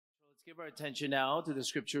Give our attention now to the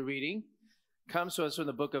scripture reading. Comes to us from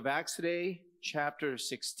the book of Acts today, chapter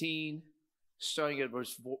 16, starting at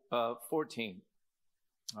verse 14.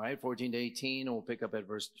 All right, 14 to 18, and we'll pick up at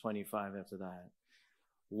verse 25 after that.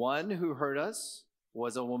 One who heard us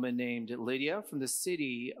was a woman named Lydia from the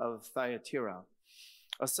city of Thyatira,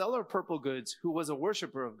 a seller of purple goods who was a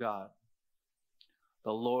worshiper of God.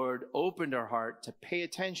 The Lord opened her heart to pay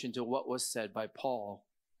attention to what was said by Paul.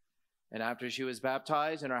 And after she was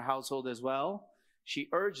baptized and her household as well, she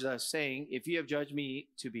urged us, saying, "If you have judged me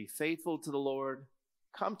to be faithful to the Lord,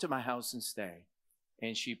 come to my house and stay."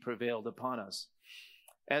 And she prevailed upon us.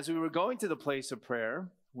 As we were going to the place of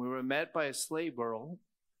prayer, we were met by a slave girl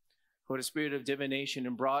who had a spirit of divination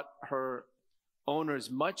and brought her owners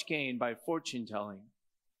much gain by fortune telling.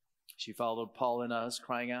 She followed Paul and us,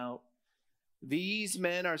 crying out, "These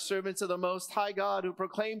men are servants of the Most High God who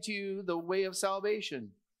proclaim to you the way of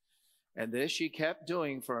salvation." And this she kept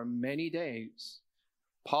doing for many days.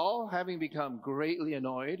 Paul, having become greatly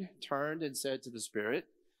annoyed, turned and said to the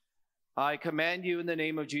Spirit, "I command you in the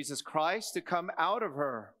name of Jesus Christ to come out of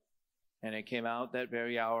her." And it came out that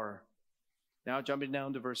very hour. Now jumping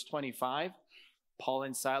down to verse 25, Paul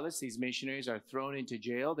and Silas, these missionaries, are thrown into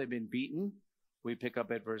jail. They've been beaten. We pick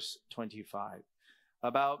up at verse 25.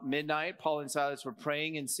 About midnight, Paul and Silas were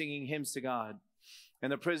praying and singing hymns to God,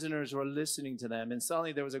 and the prisoners were listening to them. And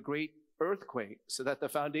suddenly there was a great earthquake, so that the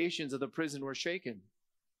foundations of the prison were shaken.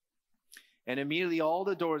 And immediately all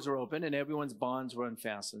the doors were open and everyone's bonds were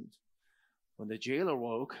unfastened. When the jailer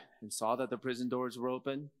woke and saw that the prison doors were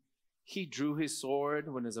open, he drew his sword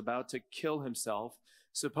when he was about to kill himself,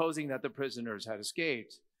 supposing that the prisoners had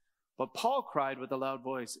escaped. But Paul cried with a loud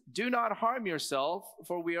voice, "Do not harm yourself,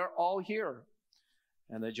 for we are all here."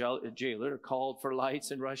 And the jailer called for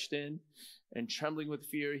lights and rushed in, and trembling with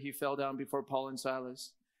fear, he fell down before Paul and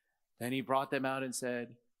Silas. Then he brought them out and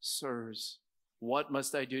said, "Sirs, what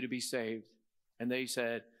must I do to be saved?" And they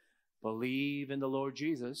said, "Believe in the Lord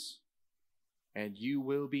Jesus, and you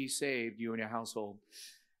will be saved, you and your household."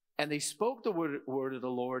 And they spoke the word of the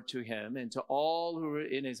Lord to him and to all who were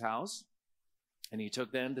in his house. And he took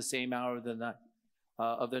them the same hour of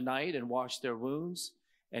the night and washed their wounds.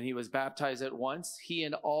 And he was baptized at once, he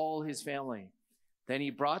and all his family. Then he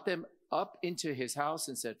brought them up into his house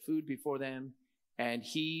and set food before them. And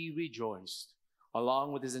he rejoiced,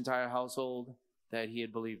 along with his entire household, that he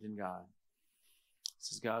had believed in God.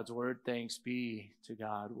 This is God's word. Thanks be to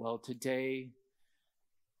God. Well, today,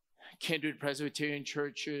 Kindred Presbyterian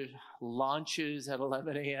Church launches at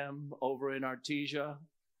 11 a.m. over in Artesia,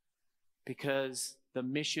 because the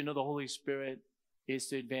mission of the Holy Spirit is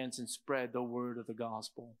to advance and spread the word of the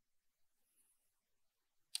gospel.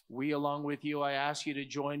 We, along with you, I ask you to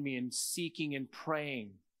join me in seeking and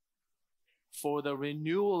praying for the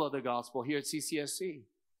renewal of the gospel here at CCSC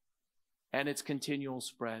and its continual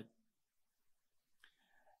spread.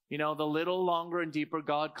 You know, the little longer and deeper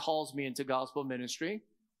God calls me into gospel ministry,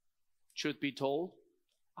 truth be told,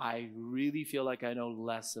 I really feel like I know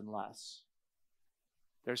less and less.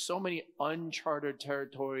 There's so many uncharted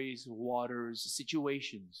territories, waters,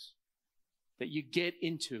 situations that you get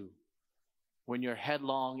into when you're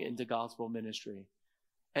headlong into gospel ministry.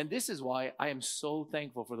 And this is why I am so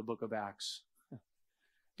thankful for the book of Acts.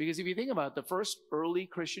 Because if you think about it, the first early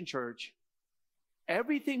Christian church,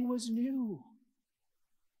 everything was new.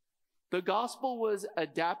 The gospel was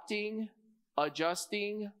adapting,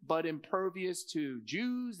 adjusting, but impervious to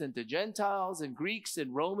Jews and to Gentiles and Greeks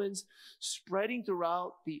and Romans, spreading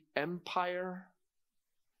throughout the empire.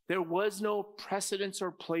 There was no precedence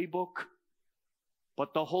or playbook,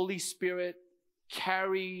 but the Holy Spirit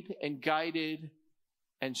carried and guided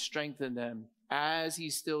and strengthened them, as he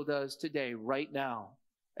still does today, right now,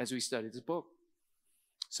 as we study this book.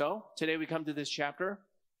 So today we come to this chapter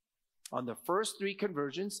on the first three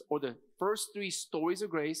conversions, or the first three stories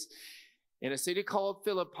of grace in a city called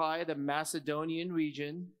Philippi, the Macedonian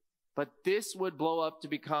region. But this would blow up to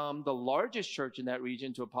become the largest church in that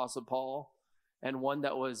region to Apostle Paul, and one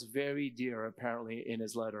that was very dear, apparently, in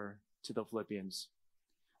his letter to the Philippians.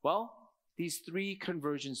 Well, these three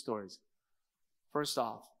conversion stories. First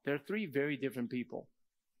off, they're three very different people.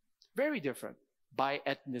 Very different by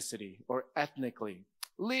ethnicity or ethnically.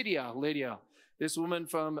 Lydia, this woman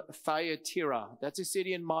from Thyatira, that's a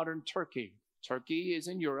city in modern Turkey. Turkey is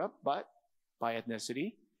in Europe, but by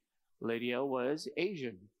ethnicity, Lydia was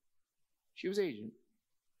Asian. She was Asian.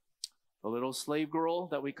 The little slave girl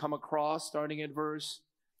that we come across starting at verse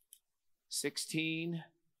 16,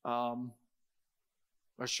 or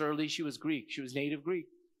surely she was Greek. She was native Greek.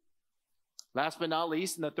 Last but not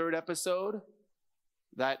least, in the third episode,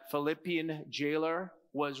 that Philippian jailer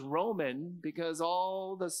was Roman because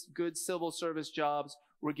all the good civil service jobs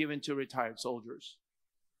were given to retired soldiers.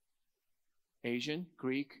 Asian,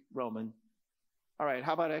 Greek, Roman. All right,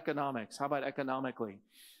 how about economics? How about economically?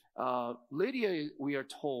 Lydia, we are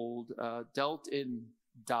told, dealt in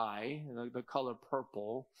dye, the color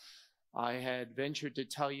purple. I had ventured to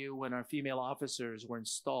tell you when our female officers were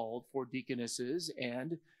installed, 4 deaconesses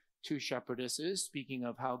and 2 shepherdesses, speaking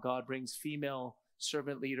of how God brings female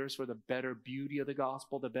servant leaders for the better beauty of the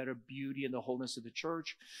gospel, the better beauty and the wholeness of the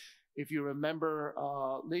church. If you remember,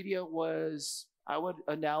 Lydia was, I would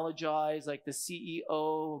analogize like the CEO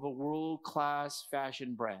of a world-class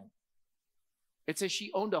fashion brand. It says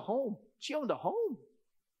she owned a home. She owned a home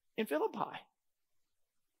in Philippi.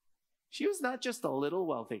 She was not just a little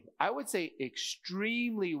wealthy. I would say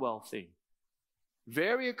extremely wealthy,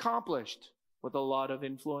 very accomplished with a lot of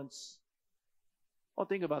influence. Well,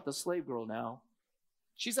 think about the slave girl now.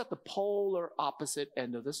 She's at the polar opposite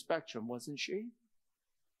end of the spectrum, wasn't she?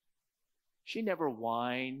 She never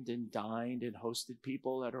wined and dined and hosted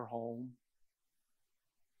people at her home.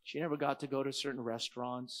 She never got to go to certain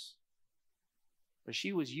restaurants. But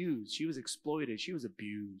she was used. She was exploited. She was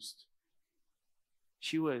abused.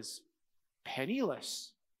 She was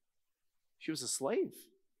penniless. She was a slave.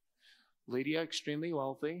 Lydia, extremely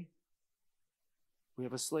wealthy. We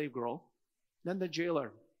have a slave girl. Then the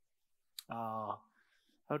jailer. I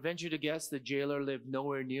would venture to guess the jailer lived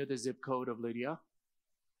nowhere near the zip code of Lydia.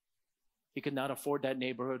 He could not afford that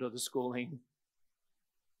neighborhood or the schooling.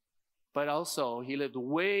 But also, he lived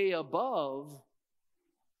way above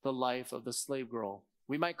the life of the slave girl.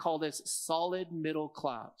 We might call this solid middle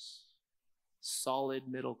class. Solid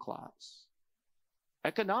middle class.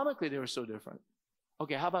 Economically, they were so different.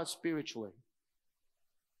 Okay, how about spiritually?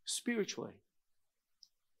 Spiritually,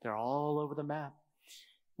 they're all over the map.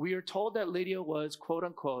 We are told that Lydia was, quote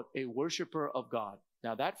unquote, a worshiper of God.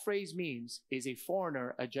 Now, that phrase means is a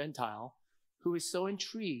foreigner, a Gentile, who is so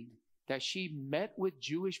intrigued that she met with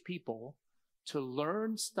Jewish people to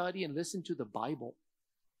learn, study, and listen to the Bible.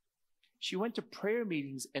 She went to prayer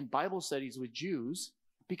meetings and Bible studies with Jews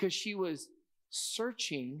because she was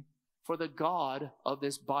searching for the God of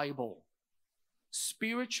this Bible.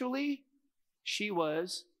 Spiritually, she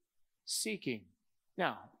was seeking.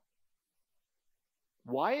 Now,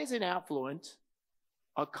 why is an affluent,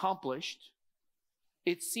 accomplished?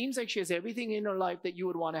 It seems like she has everything in her life that you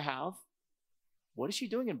would want to have. What is she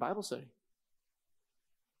doing in Bible study?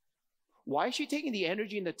 Why is she taking the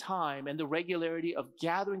energy and the time and the regularity of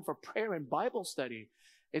gathering for prayer and Bible study?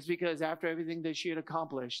 It's because after everything that she had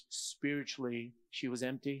accomplished, spiritually, she was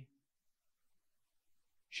empty.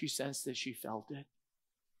 She sensed it, she felt it.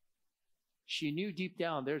 She knew deep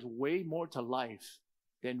down there's way more to life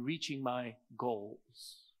than reaching my goals.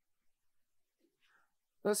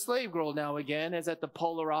 The slave girl now again is at the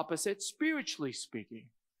polar opposite, spiritually speaking.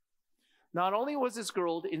 Not only was this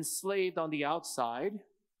girl enslaved on the outside,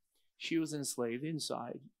 she was enslaved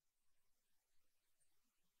inside.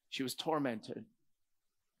 She was tormented.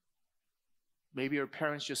 Maybe her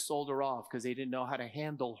parents just sold her off because they didn't know how to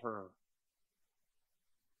handle her.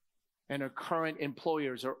 And her current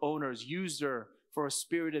employers or owners used her for a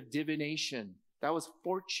spirit of divination. That was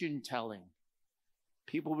fortune telling.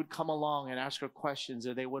 People would come along and ask her questions,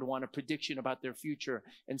 or they would want a prediction about their future,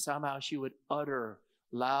 and somehow she would utter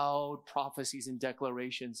loud prophecies and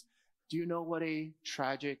declarations. Do you know what a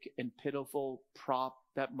tragic and pitiful prop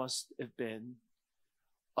that must have been?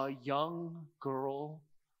 A young girl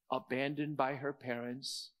abandoned by her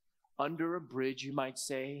parents, under a bridge, you might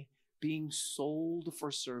say, being sold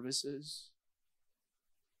for services.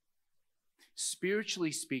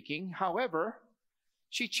 Spiritually speaking, however,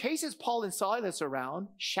 she chases Paul and Silas around,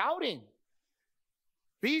 shouting,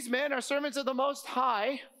 "These men are servants of the Most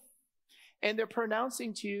High, and they're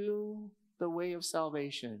pronouncing to you the way of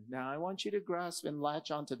salvation." Now, I want you to grasp and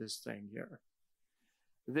latch onto this thing here.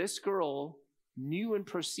 This girl knew and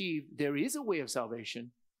perceived there is a way of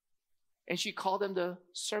salvation, and she called them the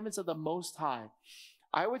servants of the Most High.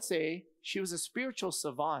 I would say she was a spiritual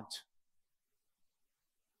savant.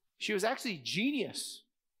 She was actually genius.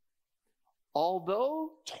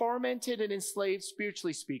 Although tormented and enslaved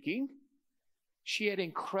spiritually speaking, she had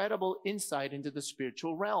incredible insight into the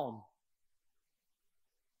spiritual realm.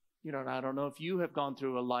 You know, I don't know if you have gone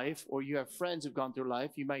through a life or you have friends who've gone through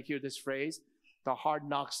life. You might hear this phrase, the hard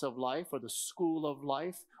knocks of life or the school of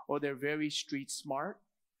life, or they're very street smart.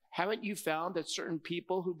 Haven't you found that certain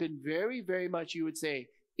people who've been very, very much, you would say,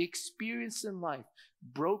 experienced in life,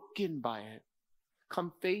 broken by it,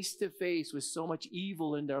 come face to face with so much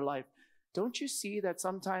evil in their life? Don't you see that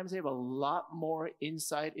sometimes they have a lot more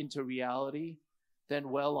insight into reality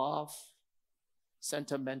than well-off,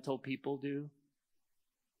 sentimental people do.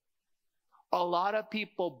 A lot of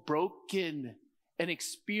people broken and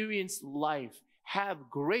experienced life have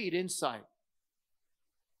great insight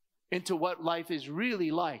into what life is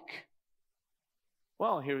really like.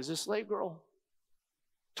 Well, here's a slave girl,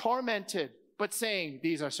 tormented, but saying,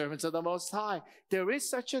 these are servants of the Most High. There is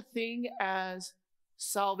such a thing as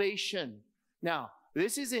salvation. Now,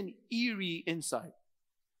 this is an eerie insight.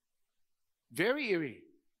 Very eerie.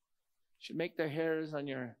 Should make the hairs on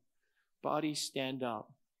your body stand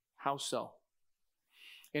up. How so?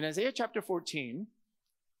 In Isaiah chapter 14,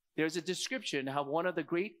 there's a description how one of the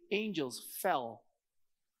great angels fell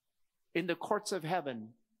in the courts of heaven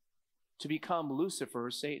to become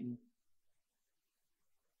Lucifer, Satan.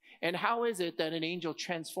 And how is it that an angel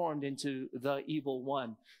transformed into the evil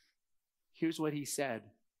one? Here's what he said.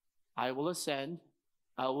 I will ascend.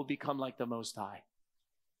 I will become like the Most High.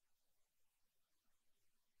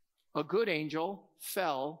 A good angel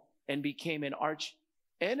fell and became an arch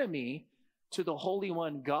enemy to the Holy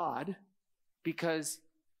One God because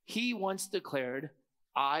he once declared,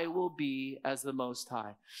 I will be as the Most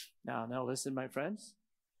High. Now listen, my friends.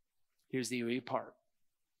 Here's the eerie part.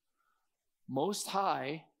 Most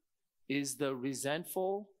High is the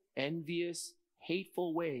resentful, envious,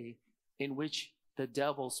 hateful way in which the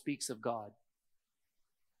devil speaks of God.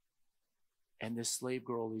 And this slave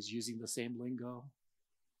girl is using the same lingo.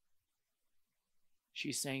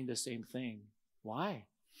 She's saying the same thing. Why?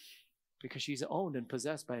 Because she's owned and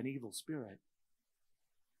possessed by an evil spirit.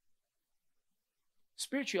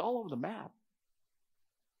 Spiritually all over the map.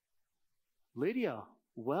 Lydia,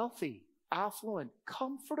 wealthy, affluent,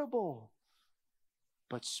 comfortable,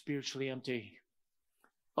 but spiritually empty.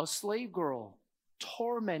 A slave girl,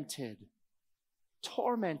 tormented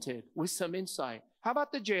with some insight. How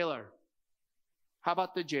about the jailer? I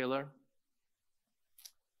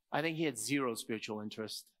think he had zero spiritual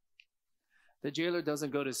interest. The jailer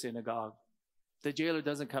doesn't go to synagogue. The jailer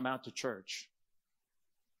doesn't come out to church.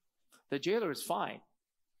 The jailer is fine.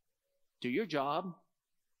 Do your job,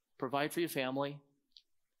 provide for your family,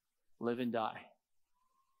 live and die.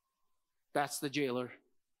 That's the jailer.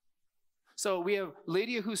 So we have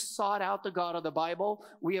Lydia who sought out the God of the Bible.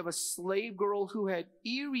 We have a slave girl who had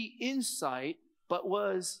eerie insight, but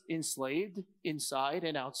was enslaved inside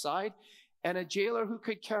and outside. And a jailer who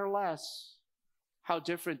could care less. How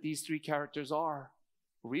different these three characters are.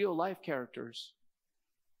 Real life characters.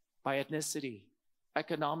 By ethnicity,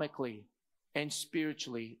 economically, and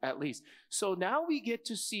spiritually at least. So now we get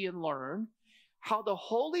to see and learn how the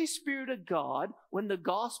Holy Spirit of God, when the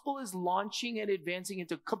gospel is launching and advancing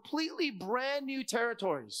into completely brand new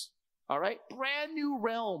territories, all right, brand new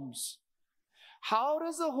realms, how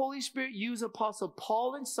does the Holy Spirit use Apostle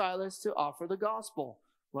Paul and Silas to offer the gospel?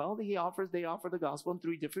 Well, they offer the gospel in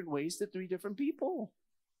three different ways to three different people.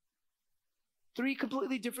 Three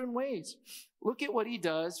completely different ways. Look at what he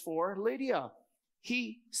does for Lydia.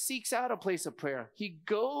 He seeks out a place of prayer. He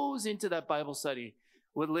goes into that Bible study.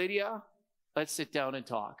 With Lydia, let's sit down and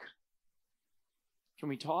talk. Can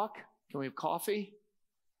we talk? Can we have coffee?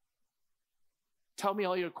 Tell me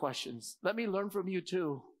all your questions. Let me learn from you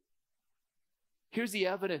too. Here's the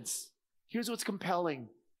evidence. Here's what's compelling.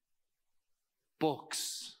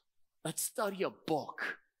 Books. Let's study a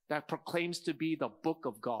book that proclaims to be the book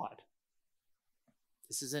of God.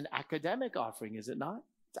 This is an academic offering, is it not?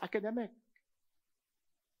 It's academic.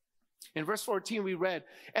 In verse 14, we read,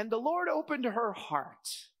 and the Lord opened her heart.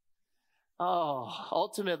 Oh,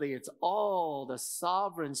 ultimately, it's all the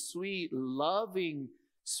sovereign, sweet, loving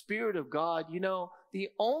Spirit of God. You know, the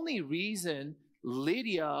only reason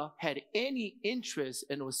Lydia had any interest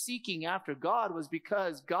and was seeking after God was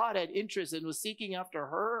because God had interest and was seeking after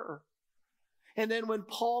her. And then when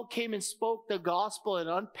Paul came and spoke the gospel and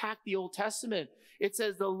unpacked the Old Testament, it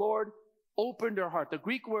says the Lord opened her heart. The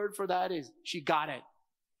Greek word for that is she got it.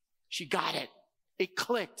 She got it. It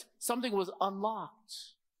clicked. Something was unlocked.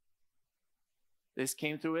 This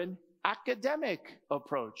came through an academic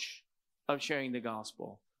approach of sharing the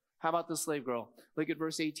gospel. How about the slave girl? Look at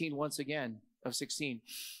verse 18 once again of 16.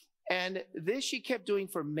 And this she kept doing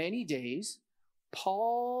for many days.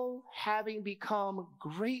 Paul, having become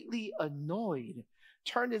greatly annoyed,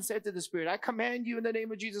 turned and said to the Spirit, I command you in the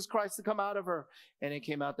name of Jesus Christ to come out of her. And it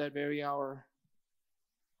came out that very hour.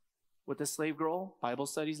 With the slave girl, Bible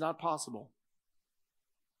study is not possible.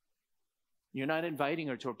 You're not inviting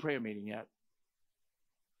her to a prayer meeting yet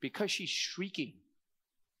because she's shrieking.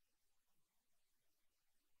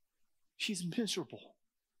 She's miserable.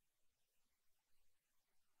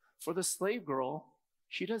 For the slave girl,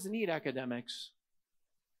 she doesn't need academics.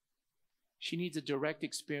 She needs a direct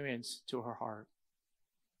experience to her heart.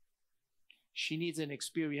 She needs an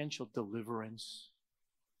experiential deliverance.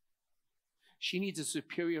 She needs a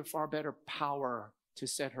superior, far better power to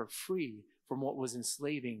set her free from what was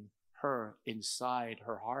enslaving her inside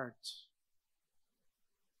her heart.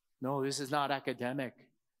 No, this is not academic.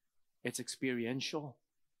 It's experiential.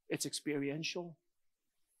 It's experiential.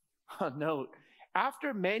 Note,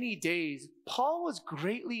 after many days, Paul was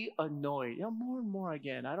greatly annoyed. More and more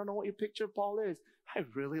again. I don't know what your picture of Paul is. I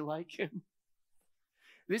really like him.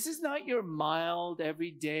 This is not your mild,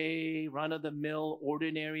 everyday, run-of-the-mill,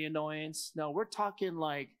 ordinary annoyance. No, we're talking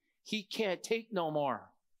like he can't take no more.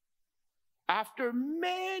 After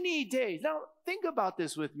many days. Now, think about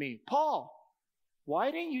this with me. Paul,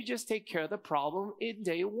 why didn't you just take care of the problem in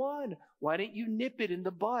day one? Why didn't you nip it in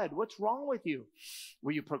the bud? What's wrong with you?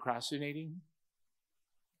 Were you procrastinating?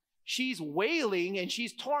 She's wailing and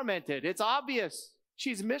she's tormented. It's obvious.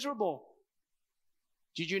 She's miserable.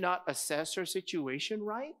 Did you not assess her situation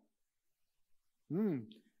right?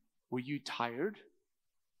 Were you tired?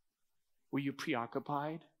 Were you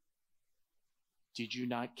preoccupied? Did you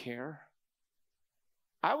not care?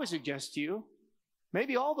 I would suggest to you,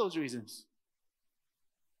 maybe all those reasons.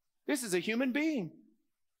 This is a human being.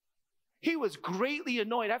 He was greatly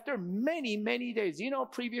annoyed after many, many days. You know,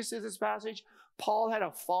 previous to this passage, Paul had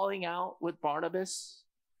a falling out with Barnabas.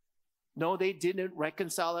 No, they didn't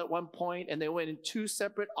reconcile at one point, and they went in two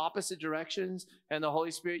separate opposite directions, and the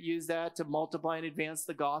Holy Spirit used that to multiply and advance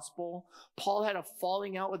the gospel. Paul had a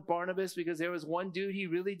falling out with Barnabas because there was one dude he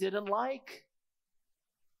really didn't like.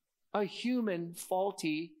 A human,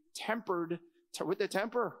 faulty, tempered with the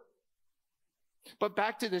temper. But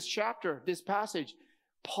back to this chapter, this passage.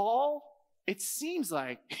 Paul, it seems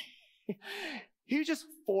like he was just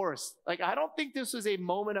forced. Like, I don't think this was a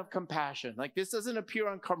moment of compassion. Like, this doesn't appear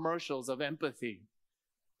on commercials of empathy.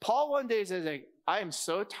 Paul one day says, like, I am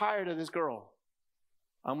so tired of this girl.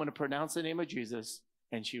 I'm going to pronounce the name of Jesus,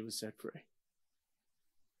 and she was set free.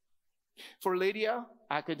 For Lydia,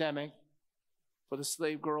 academic. For the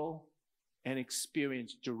slave girl, an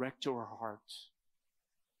experience direct to her heart.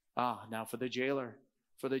 Now for the jailer.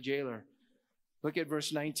 For the jailer. Look at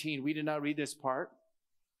verse 19. We did not read this part.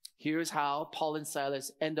 Here's how Paul and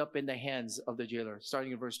Silas end up in the hands of the jailer,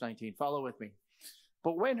 starting in verse 19. Follow with me.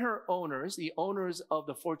 But when her owners, the owners of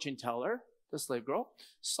the fortune teller, the slave girl,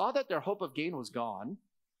 saw that their hope of gain was gone,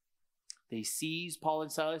 they seized Paul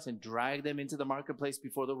and Silas and dragged them into the marketplace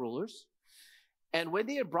before the rulers. And when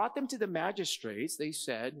they had brought them to the magistrates, they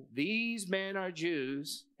said, these men are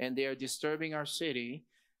Jews, and they are disturbing our city.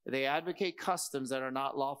 They advocate customs that are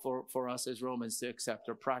not lawful for us as Romans to accept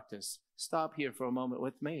or practice. Stop here for a moment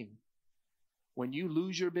with me. When you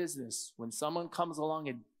lose your business, when someone comes along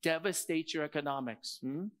and devastates your economics,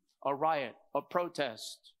 a riot, a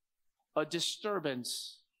protest, a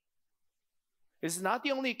disturbance, this is not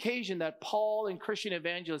the only occasion that Paul and Christian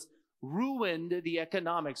evangelists ruined the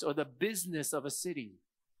economics or the business of a city.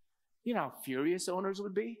 You know how furious owners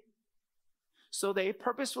would be? So they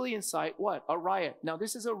purposefully incite what? A riot. Now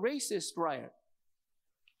this is a racist riot.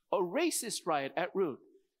 A racist riot at root.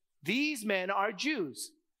 These men are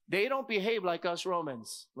Jews. They don't behave like us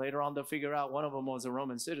Romans. Later on they'll figure out one of them was a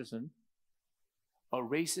Roman citizen. A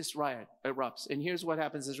racist riot erupts. And here's what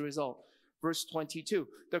happens as a result. Verse 22,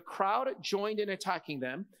 the crowd joined in attacking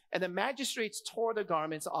them, and the magistrates tore the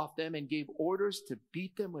garments off them and gave orders to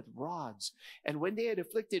beat them with rods. And when they had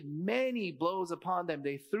inflicted many blows upon them,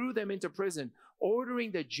 they threw them into prison, ordering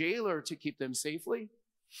the jailer to keep them safely.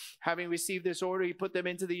 Having received this order, he put them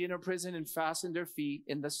into the inner prison and fastened their feet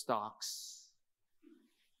in the stocks.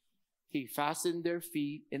 He fastened their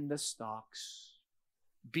feet in the stocks,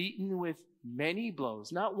 beaten with many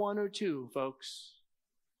blows, not one or two, folks.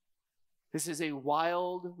 This is a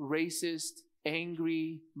wild, racist,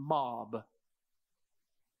 angry mob.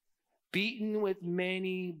 Beaten with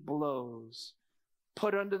many blows.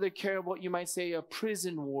 Put under the care of what you might say a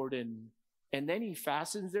prison warden. And then he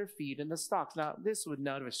fastens their feet in the stocks. Now, this would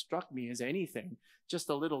not have struck me as anything, just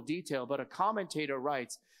a little detail, but a commentator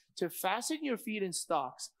writes, to fasten your feet in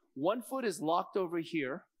stocks, one foot is locked over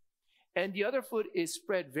here, and the other foot is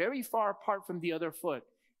spread very far apart from the other foot,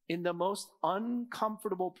 in the most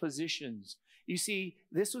uncomfortable positions. You see,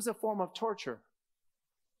 this was a form of torture.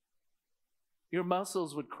 Your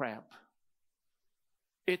muscles would cramp.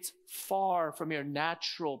 It's far from your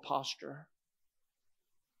natural posture.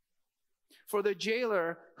 For the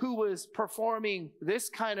jailer who was performing this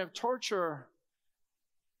kind of torture,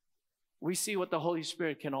 we see what the Holy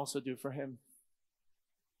Spirit can also do for him.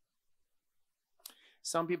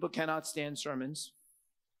 Some people cannot stand sermons.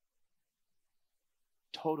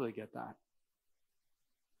 Totally get that.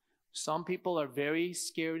 Some people are very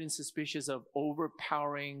scared and suspicious of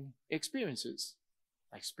overpowering experiences,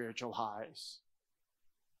 like spiritual highs.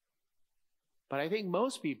 But I think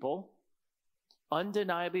most people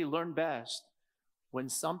undeniably learn best when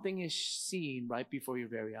something is seen right before your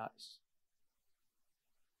very eyes.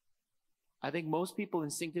 I think most people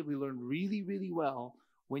instinctively learn really, really well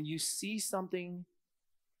when you see something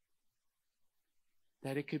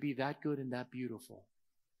that it could be that good and that beautiful.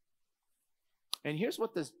 And here's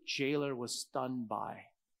what this jailer was stunned by.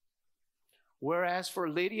 Whereas for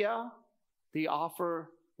Lydia, the offer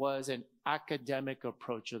was an academic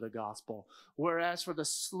approach to the gospel. Whereas for the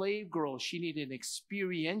slave girl, she needed an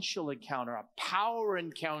experiential encounter, a power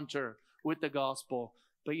encounter with the gospel.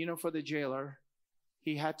 But for the jailer,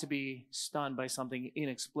 he had to be stunned by something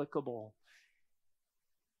inexplicable.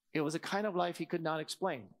 It was a kind of life he could not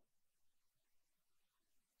explain.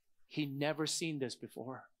 He'd never seen this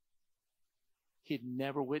before. He'd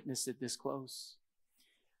never witnessed it this close.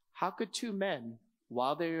 How could two men,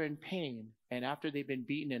 while they're in pain and after they've been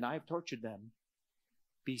beaten and I've tortured them,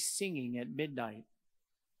 be singing at midnight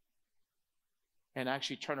and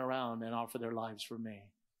actually turn around and offer their lives for me?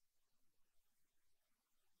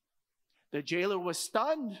 The jailer was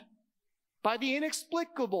stunned by the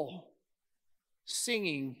inexplicable,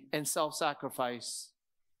 singing and self-sacrifice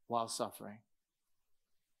while suffering.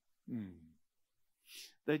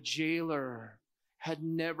 The jailer had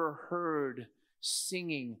never heard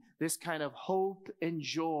singing, this kind of hope and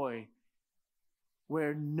joy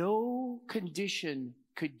where no condition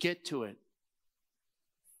could get to it.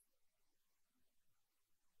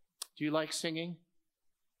 Do you like singing?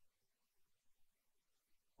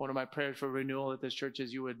 One of my prayers for renewal at this church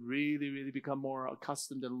is you would really, really become more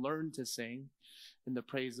accustomed and learn to sing in the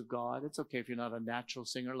praise of God. It's okay if you're not a natural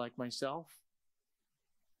singer like myself.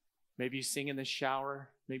 Maybe you sing in the shower.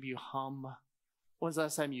 Maybe you hum. When's the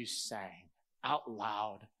last time you sang out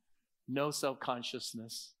loud? No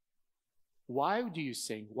self-consciousness. Why do you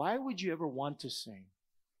sing? Why would you ever want to sing?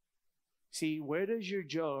 See, where does your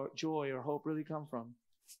joy or hope really come from?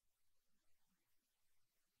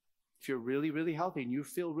 If you're really, really healthy and you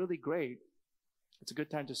feel really great, it's a good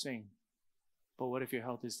time to sing. But what if your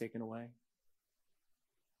health is taken away?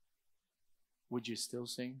 Would you still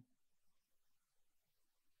sing?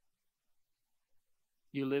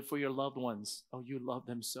 You live for your loved ones. Oh, you love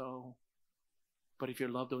them so. But if your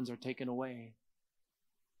loved ones are taken away,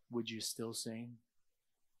 would you still sing?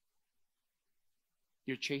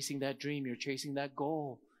 You're chasing that dream. You're chasing that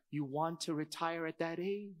goal. You want to retire at that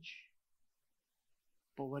age.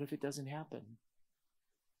 But what if it doesn't happen?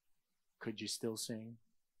 Could you still sing?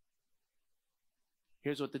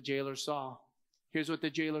 Here's what the jailer saw. Here's what the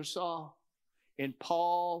jailer saw in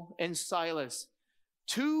Paul and Silas.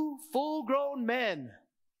 Two full-grown men.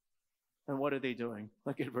 And what are they doing?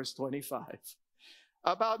 Look at verse 25.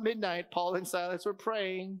 About midnight, Paul and Silas were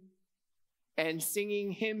praying and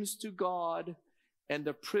singing hymns to God, and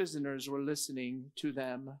the prisoners were listening to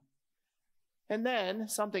them. And then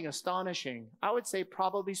something astonishing, I would say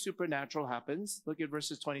probably supernatural, happens. Look at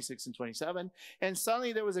verses 26 and 27. And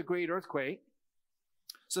suddenly there was a great earthquake,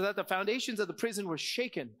 so that the foundations of the prison were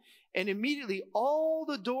shaken. And immediately all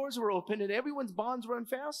the doors were opened and everyone's bonds were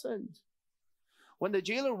unfastened. When the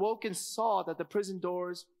jailer woke and saw that the prison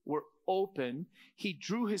doors were open, he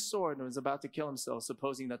drew his sword and was about to kill himself,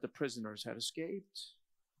 supposing that the prisoners had escaped.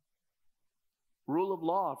 Rule of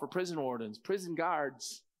law for prison wardens, prison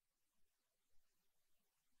guards.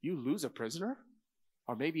 You lose a prisoner,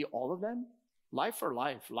 or maybe all of them, life for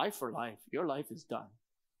life, life for life. Your life is done.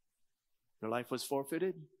 Your life was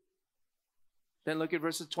forfeited. Then look at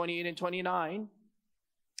verses 28 and 29.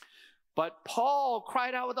 But Paul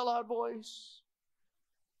cried out with a loud voice,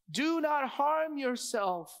 "Do not harm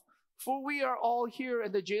yourself, for we are all here."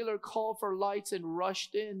 And the jailer called for lights and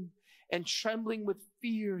rushed in. And trembling with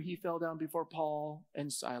fear, he fell down before Paul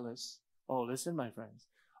and Silas. Oh, listen, my friends.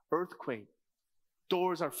 Earthquake.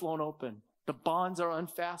 Doors are flown open. The bonds are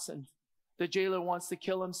unfastened. The jailer wants to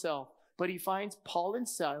kill himself, but he finds Paul and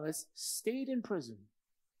Silas stayed in prison.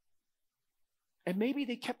 And maybe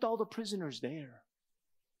they kept all the prisoners there.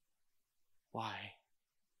 Why?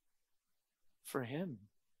 For him.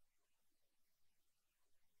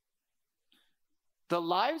 The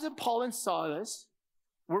lives of Paul and Silas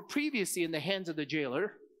were previously in the hands of the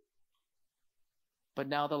jailer, but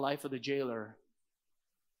now the life of the jailer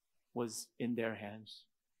was in their hands.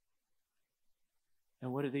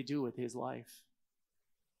 And what did they do with his life?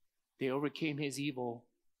 They overcame his evil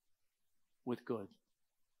with good.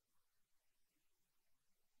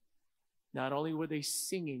 Not only were they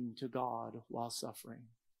singing to God while suffering.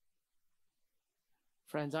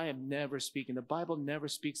 Friends, I am never speaking. The Bible never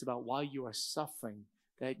speaks about while you are suffering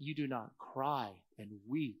that you do not cry and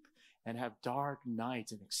weep and have dark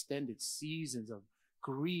nights and extended seasons of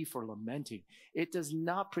grief or lamenting. It does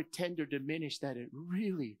not pretend or diminish that it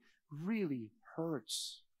really, really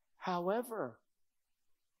hurts. However,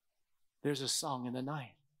 there's a song in the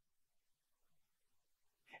night.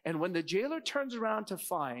 And when the jailer turns around to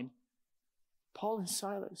find Paul and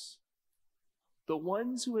Silas, the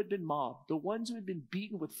ones who had been mobbed, the ones who had been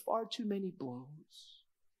beaten with far too many blows,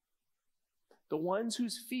 the ones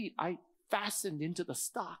whose feet I fastened into the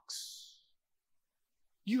stocks,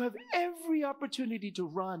 you have every opportunity to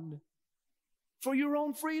run for your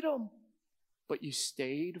own freedom, but you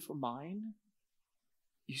stayed for mine.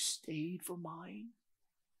 You stayed for mine.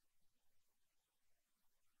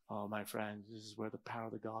 Oh, my friends, this is where the power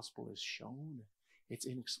of the gospel is shown. It's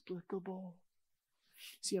inexplicable.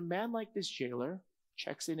 See, a man like this jailer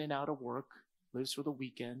checks in and out of work, lives for the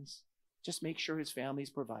weekends, just makes sure his family's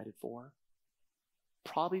provided for.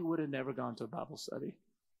 Probably would have never gone to a Bible study.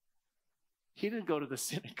 He didn't go to the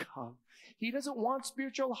synagogue. He doesn't want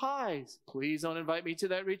spiritual highs. Please don't invite me to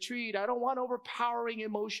that retreat. I don't want overpowering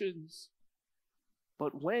emotions.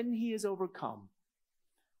 But when he is overcome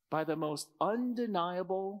by the most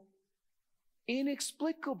undeniable,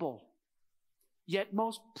 inexplicable, yet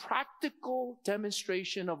most practical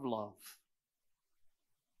demonstration of love,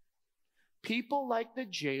 people like the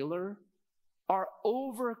jailer are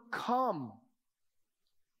overcome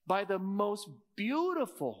by the most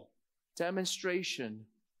beautiful demonstration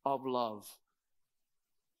of love.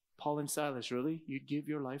 Paul and Silas, really? You'd give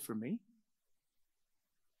your life for me?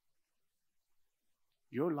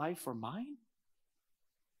 Your life for mine?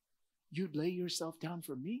 You'd lay yourself down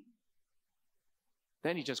for me?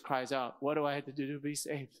 Then he just cries out, what do I have to do to be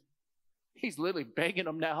saved? He's literally begging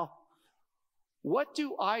them now. What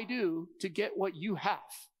do I do to get what you have?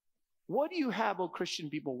 What do you have, O Christian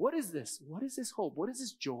people? What is this? What is this hope? What is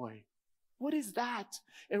this joy? What is that?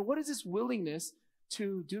 And what is this willingness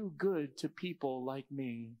to do good to people like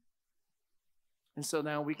me? And so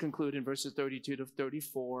now we conclude in verses 32 to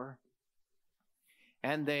 34.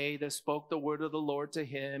 And they that spoke the word of the Lord to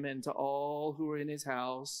him and to all who were in his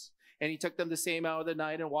house. And he took them the same hour of the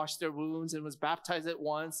night and washed their wounds and was baptized at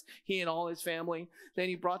once, he and all his family. Then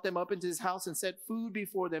he brought them up into his house and set food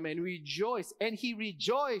before them and rejoiced. And he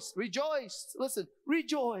rejoiced, listen,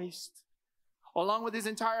 rejoiced, along with his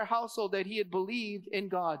entire household, that he had believed in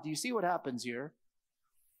God. Do you see what happens here?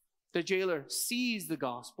 The jailer sees the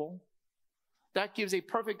gospel. That gives a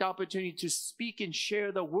perfect opportunity to speak and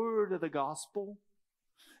share the word of the gospel.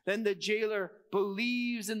 Then the jailer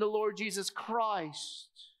believes in the Lord Jesus Christ,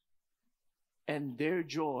 and their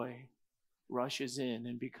joy rushes in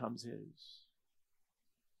and becomes his.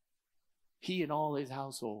 He and all his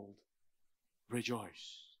household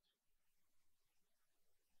rejoiced.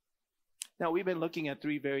 Now, we've been looking at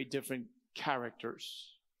three very different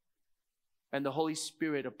characters, and the Holy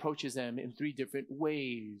Spirit approaches them in three different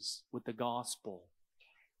ways with the gospel.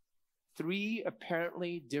 Three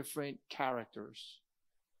apparently different characters.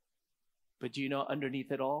 But do you know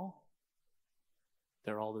underneath it all,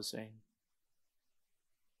 they're all the same.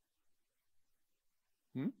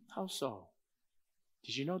 How so?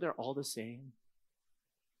 Did you know they're all the same?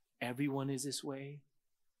 Everyone is this way.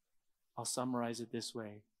 I'll summarize it this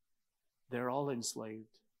way. They're all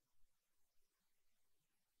enslaved.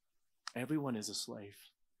 Everyone is a slave.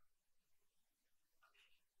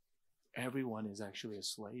 Everyone is actually a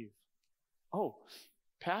slave. Oh,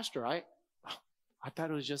 Pastor, I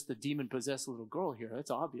thought it was just the demon-possessed little girl here.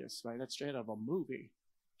 That's obvious, right? That's straight out of a movie.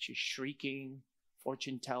 She's shrieking,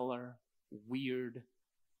 fortune teller, weird.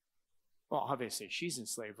 Well, obviously, she's in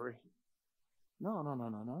slavery.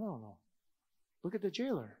 No. Look at the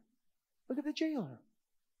jailer. Look at the jailer.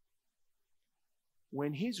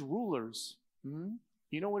 When his rulers,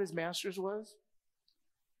 you know what his masters was?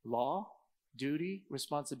 Law, duty,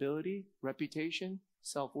 responsibility, reputation,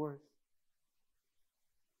 self-worth.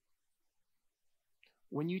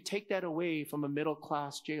 When you take that away from a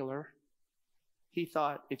middle-class jailer, he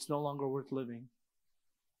thought it's no longer worth living.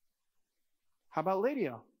 How about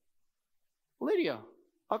Lydia? Lydia,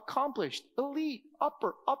 accomplished, elite,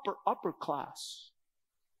 upper class.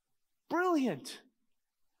 Brilliant.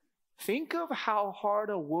 Think of how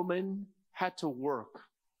hard a woman had to work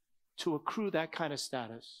to accrue that kind of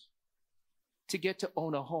status, to get to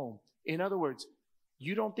own a home. In other words,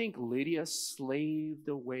 you don't think Lydia slaved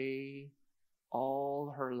away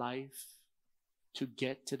all her life to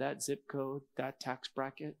get to that zip code, that tax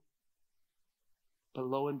bracket? But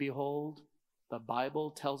lo and behold, the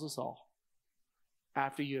Bible tells us all,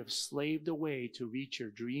 after you have slaved away to reach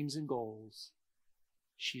your dreams and goals,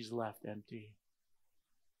 she's left empty.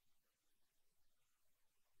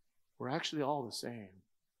 We're actually all the same.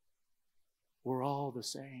 We're all the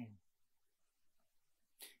same.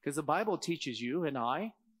 Because the Bible teaches you and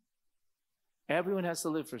I, everyone has to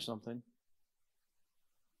live for something.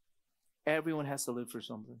 Everyone has to live for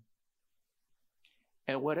something.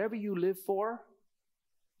 And whatever you live for,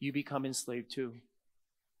 you become enslaved to.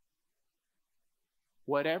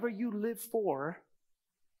 Whatever you live for,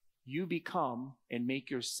 you become and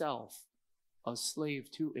make yourself a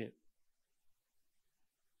slave to it.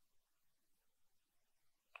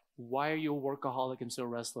 Why are you a workaholic and so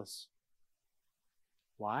restless?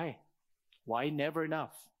 Why? Why never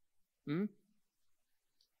enough?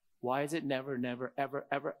 Why is it never, never, ever,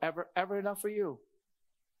 ever, ever, ever enough for you?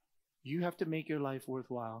 You have to make your life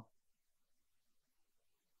worthwhile.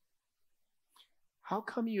 How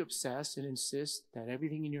come you obsess and insist that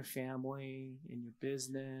everything in your family, in your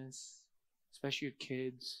business, especially your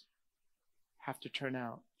kids, have to turn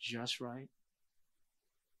out just right?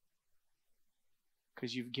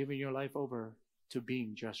 Because you've given your life over to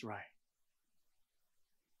being just right.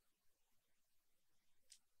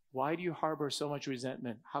 Why do you harbor so much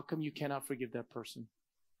resentment? How come you cannot forgive that person?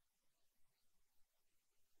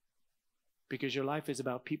 Because your life is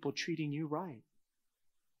about people treating you right.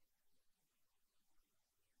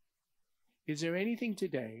 Is there anything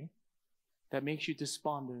today that makes you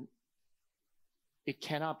despondent? It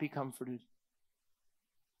cannot be comforted.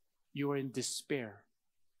 You are in despair.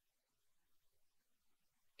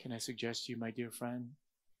 Can I suggest to you, my dear friend,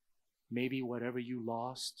 maybe whatever you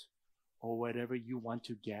lost or whatever you want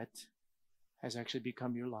to get has actually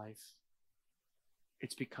become your life.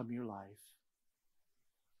 It's become your life.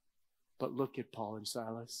 But look at Paul and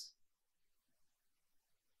Silas.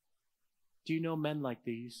 Do you know men like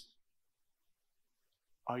these?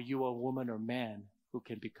 Are you a woman or man who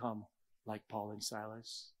can become like Paul and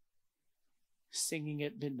Silas? Singing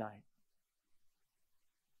at midnight,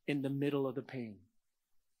 in the middle of the pain,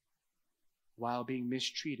 while being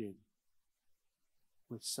mistreated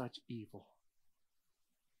with such evil.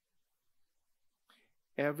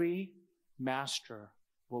 Every master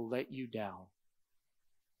will let you down.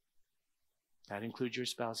 That includes your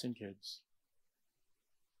spouse and kids.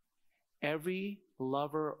 Every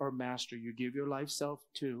lover or master you give your life self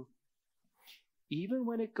to, even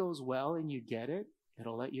when it goes well and you get it,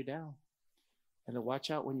 it'll let you down. And to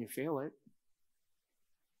watch out when you fail it.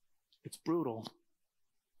 It's brutal.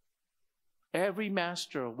 Every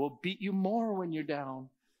master will beat you more when you're down.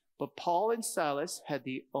 But Paul and Silas had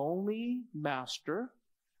the only master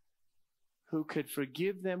who could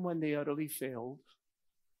forgive them when they utterly failed,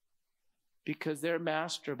 because their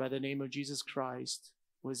master, by the name of Jesus Christ,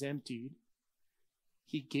 was emptied.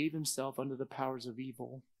 He gave himself under the powers of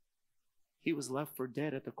evil. He was left for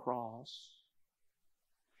dead at the cross.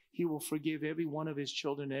 He will forgive every one of his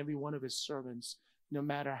children, every one of his servants, no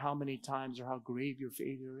matter how many times or how grave your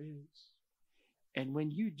failure is. And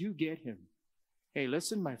when you do get him, hey,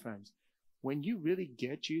 listen, my friends, when you really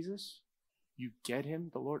get Jesus, you get him,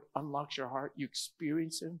 the Lord unlocks your heart, you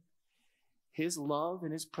experience him. His love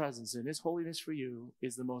and his presence and his holiness for you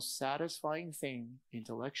is the most satisfying thing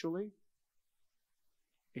intellectually,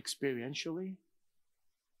 experientially,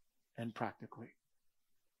 and practically.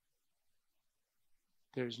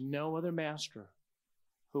 There's no other master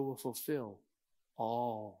who will fulfill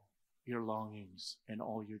all your longings and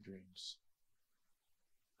all your dreams.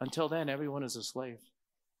 Until then, everyone is a slave.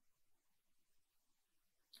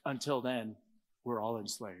 Until then, we're all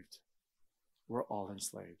enslaved. We're all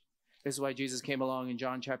enslaved. This is why Jesus came along in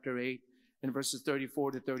John chapter 8, in verses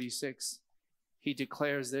 34 to 36. He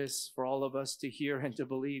declares this for all of us to hear and to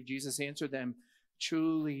believe. Jesus answered them,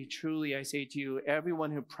 "Truly, truly, I say to you, everyone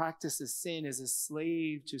who practices sin is a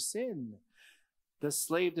slave to sin. The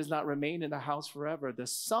slave does not remain in the house forever. The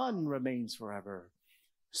Son remains forever.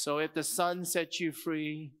 So if the Son sets you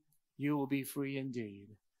free, you will be free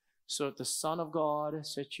indeed. So if the Son of God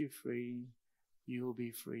sets you free, you will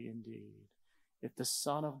be free indeed. If the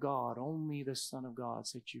Son of God, only the Son of God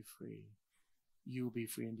sets you free, you will be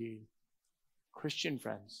free indeed." Christian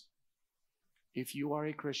friends, if you are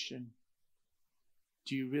a Christian,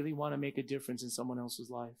 do you really want to make a difference in someone else's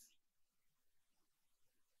life?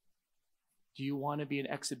 Do you want to be an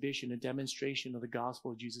exhibition, a demonstration of the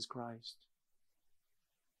gospel of Jesus Christ?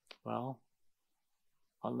 Well,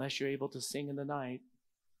 unless you're able to sing in the night,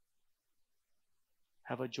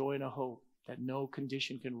 have a joy and a hope that no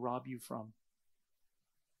condition can rob you from.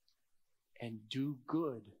 And do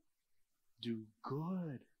good. Do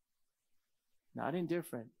good. Not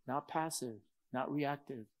indifferent, not passive, not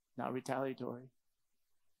reactive, not retaliatory.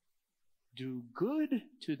 Do good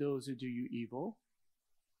to those who do you evil.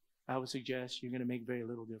 I would suggest you're going to make very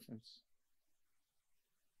little difference.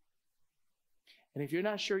 And if you're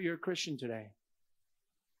not sure you're a Christian today,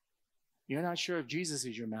 you're not sure if Jesus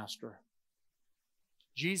is your master,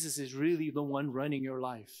 Jesus is really the one running your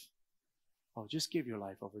life, oh, just give your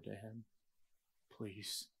life over to him.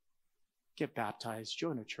 Please. Get baptized,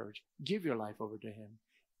 join a church, give your life over to him.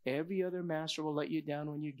 Every other master will let you down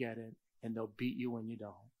when you get it, and they'll beat you when you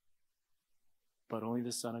don't. But only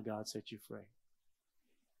the Son of God set you free.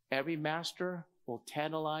 Every master will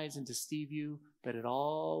tantalize and deceive you, but it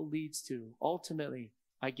all leads to, ultimately,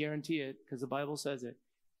 I guarantee it, because the Bible says it,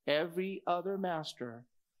 every other master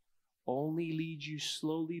only leads you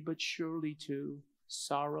slowly but surely to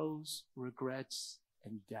sorrows, regrets,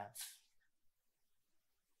 and death.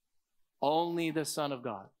 Only the Son of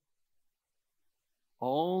God.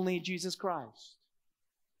 Only Jesus Christ.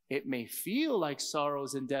 It may feel like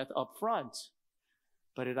sorrows and death up front,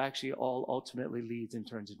 but it actually all ultimately leads and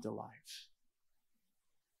turns into life.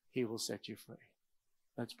 He will set you free.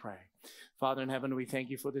 Let's pray. Father in heaven, we thank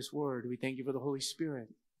you for this word. We thank you for the Holy Spirit.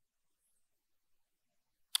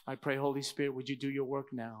 I pray, Holy Spirit, would you do your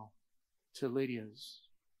work now to Lydia's,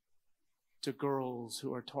 to girls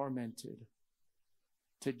who are tormented,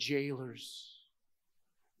 to jailers.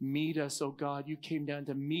 Meet us, oh God. You came down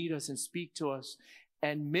to meet us and speak to us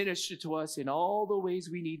and minister to us in all the ways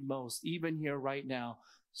we need most, even here right now.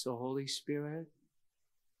 So, Holy Spirit,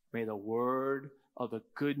 may the word of the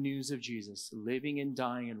good news of Jesus, living and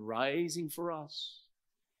dying and rising for us,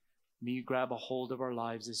 may you grab a hold of our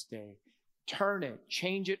lives this day. Turn it,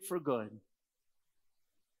 change it for good.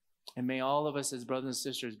 And may all of us as brothers and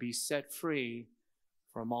sisters be set free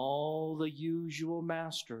from all the usual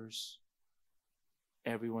masters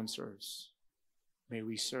everyone serves. May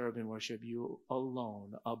we serve and worship you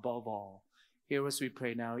alone above all. Hear us, we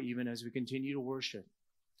pray now, even as we continue to worship.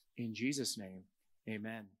 In Jesus' name,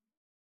 amen.